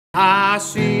I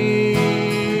see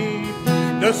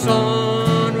the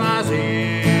sunrise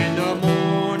in the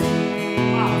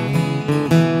morning,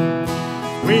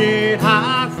 when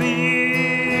I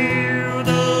feel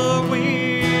the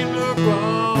wind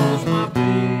across my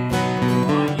face,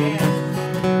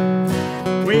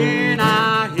 when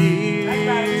I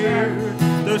hear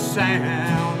the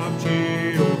sound of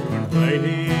children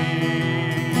playing,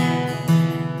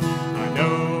 I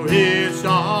know it's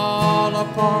all a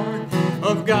part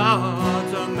of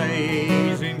God's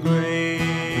amazing grace.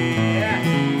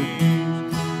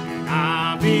 And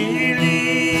I believe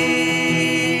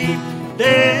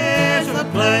there's a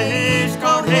place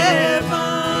called heaven,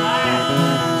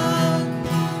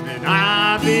 and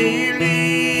I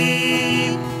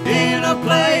believe in a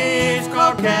place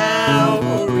called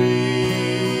Calvary.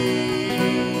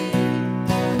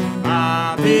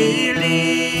 I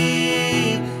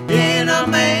believe in a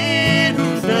man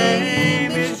whose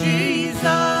name is Jesus,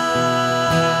 and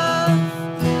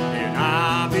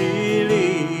I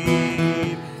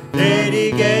believe that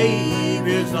He gave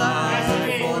His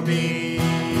life for me.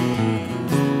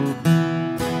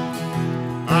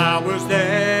 I was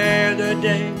there the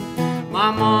day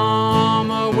my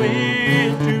mama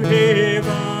went to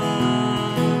heaven.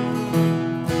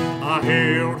 I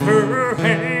held her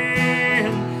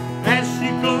hand as she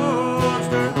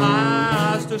closed her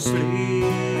eyes to sleep.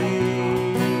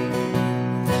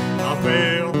 I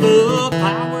felt the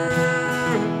power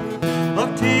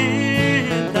of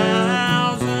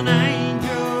 10,000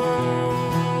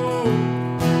 angels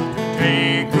to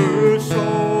take her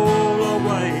soul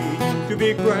away to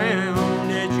be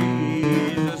crowned at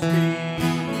Jesus' feet.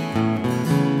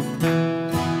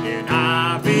 And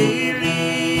I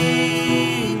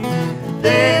believe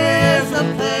there's a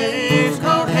place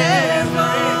called heaven,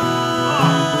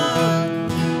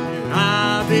 and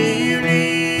I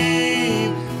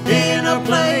believe in a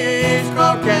place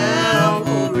called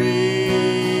Calvary.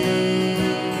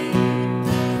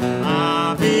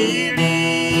 I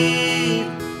believe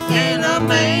in a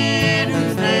man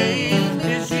whose name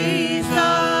is Jesus,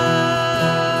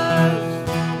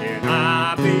 and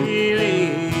I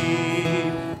believe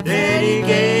that He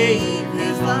gave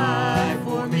His life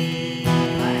for me,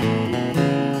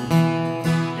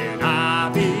 and I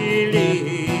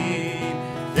believe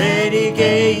that He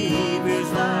gave